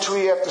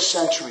century after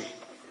century,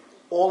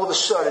 all of a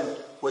sudden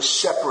was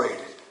separated.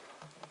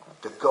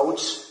 The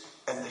goats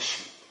and the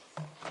sheep.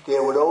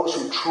 There were those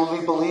who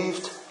truly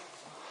believed,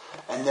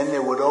 and then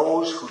there were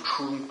those who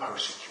truly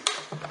persecuted.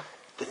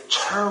 The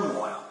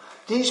turmoil.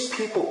 These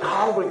people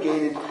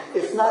congregated,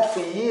 if not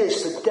for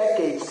years, for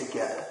decades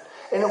together.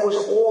 And it was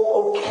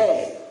all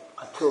okay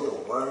until the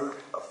Word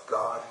of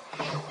God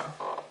showed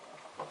up.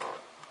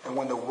 And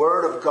when the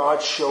Word of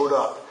God showed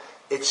up,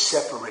 it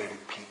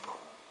separated people.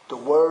 The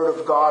Word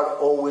of God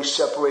always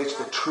separates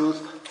the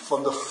truth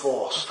from the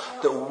false,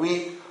 the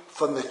wheat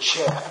from the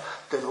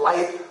chaff, the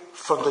light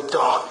from the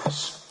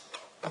darkness.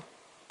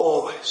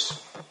 Always.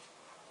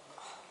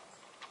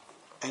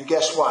 And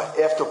guess what?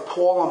 After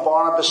Paul and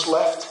Barnabas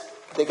left,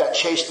 they got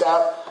chased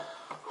out.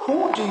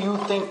 Who do you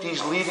think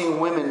these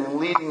leading women and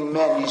leading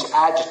men, these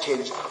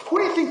agitators, who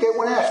do you think they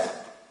went after?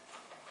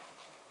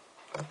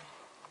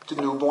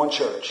 The newborn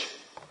church.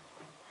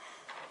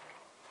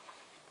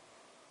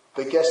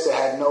 But guess they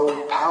had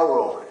no power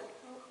over it.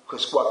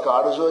 Because what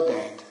God has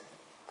ordained,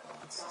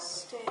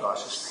 God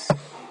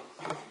sustains.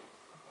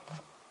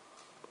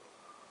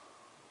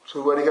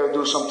 So what do you got to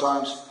do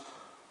sometimes?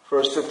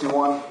 Verse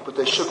 51, but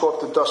they shook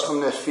off the dust from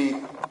their feet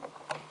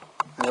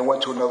and they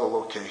went to another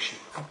location.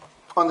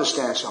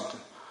 Understand something.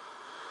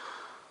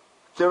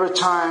 There are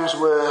times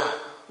where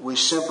we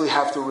simply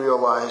have to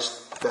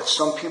realize that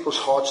some people's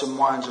hearts and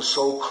minds are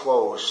so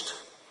closed.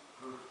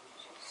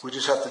 We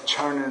just have to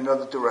turn in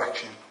another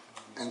direction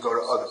and go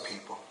to other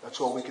people.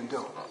 That's all we can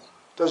do.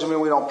 Doesn't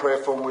mean we don't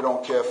pray for them, we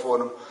don't care for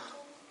them,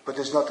 but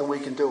there's nothing we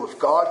can do. If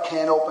God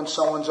can't open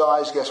someone's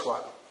eyes, guess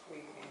what?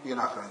 You're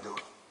not going to do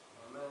it.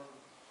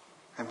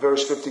 And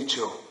verse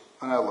 52,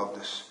 and I love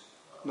this.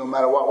 No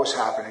matter what was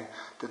happening,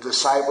 the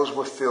disciples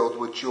were filled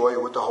with joy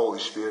with the Holy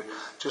Spirit.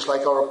 Just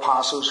like our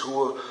apostles who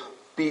were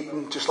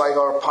beaten, just like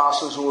our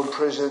apostles who were in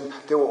prison,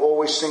 they were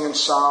always singing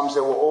psalms,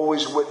 they were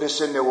always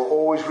witnessing, they were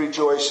always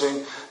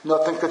rejoicing.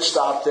 Nothing could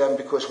stop them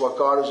because what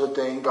God has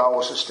ordained, God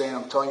will sustain.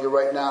 I'm telling you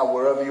right now,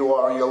 wherever you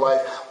are in your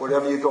life,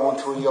 whatever you're going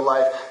through in your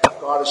life,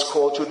 God has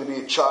called you to be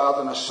a child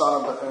and a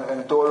son and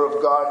a daughter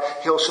of God.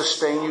 He'll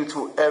sustain you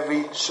through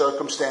every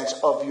circumstance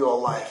of your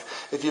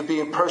life. If you're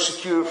being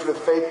persecuted for the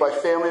faith by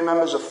family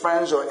members or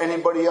friends or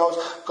anybody else,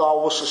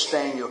 God will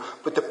sustain you.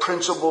 But the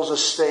principles are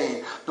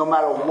staying. No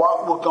matter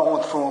what we're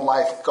going through in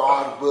life,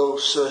 God will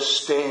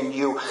sustain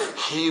you.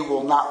 He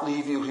will not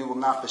leave you. He will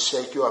not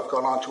forsake you. I've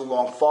gone on too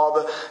long.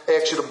 Father, I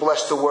ask you to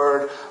bless the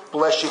word.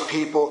 Bless your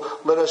people.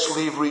 Let us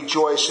leave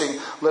rejoicing.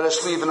 Let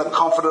us leave in the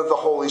comfort of the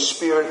Holy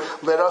Spirit.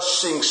 Let us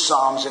sing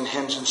psalms and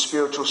hymns and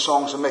spiritual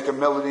songs and make a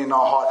melody in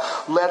our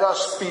heart. Let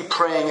us be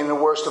praying in the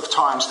worst of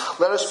times.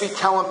 Let us be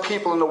telling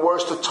people in the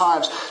worst of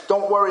times,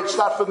 don't worry, it's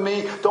not for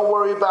me. Don't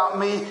worry about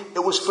me.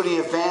 It was for the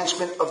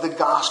advancement of the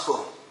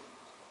gospel.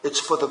 It's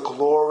for the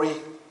glory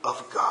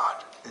of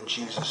God. In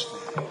Jesus'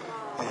 name,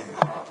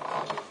 amen.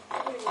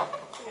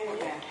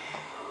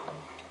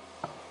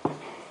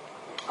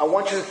 I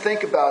want you to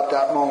think about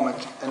that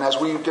moment, and as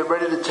we get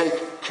ready to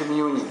take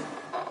communion,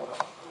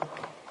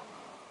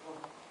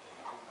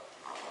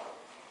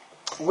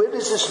 where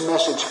does this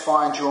message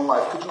find you in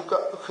life?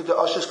 Could the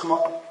ushers come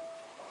up?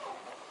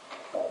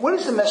 Where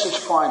does the message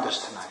find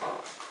us tonight?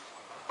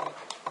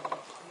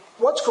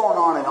 What's going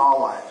on in our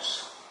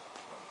lives?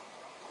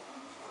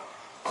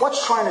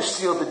 What's trying to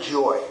steal the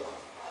joy?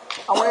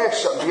 I want to ask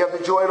you something. Do you have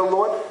the joy of the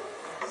Lord?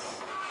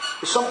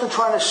 Is something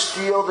trying to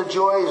steal the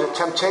joy? Is it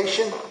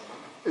temptation?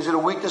 Is it a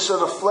weakness of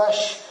the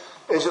flesh?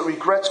 Is it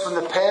regrets from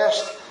the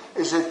past?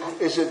 Is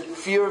it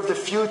fear of the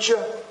future?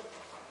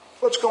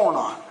 What's going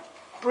on?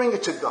 Bring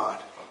it to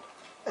God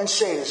and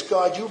say this: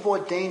 God, you've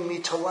ordained me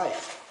to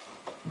life.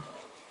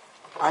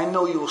 I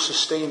know you will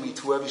sustain me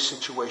through every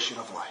situation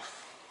of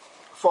life.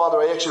 Father,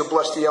 I ask you to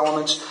bless the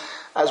elements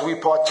as we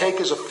partake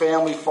as a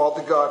family,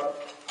 Father God.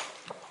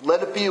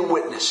 Let it be a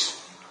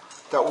witness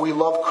that we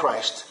love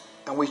Christ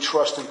and we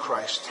trust in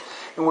Christ.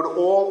 And with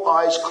all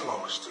eyes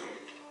closed,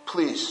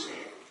 please,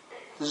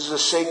 this is a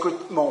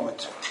sacred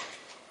moment.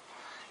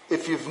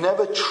 If you've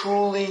never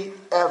truly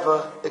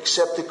ever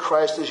accepted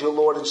Christ as your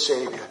Lord and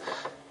Savior,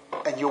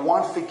 and you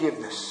want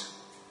forgiveness,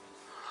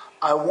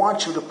 I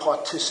want you to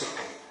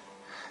participate.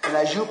 And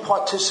as you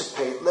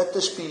participate, let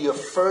this be your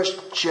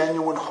first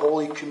genuine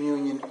Holy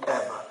Communion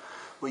ever,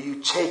 where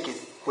you take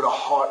it with a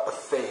heart of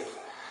faith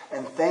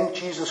and thank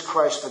Jesus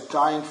Christ for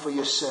dying for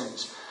your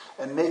sins,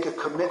 and make a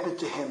commitment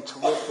to Him to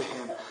live for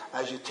Him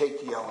as you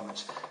take the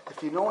elements.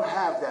 If you don't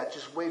have that,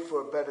 just wait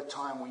for a better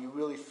time when you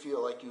really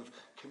feel like you've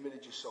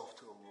committed yourself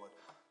to the Lord.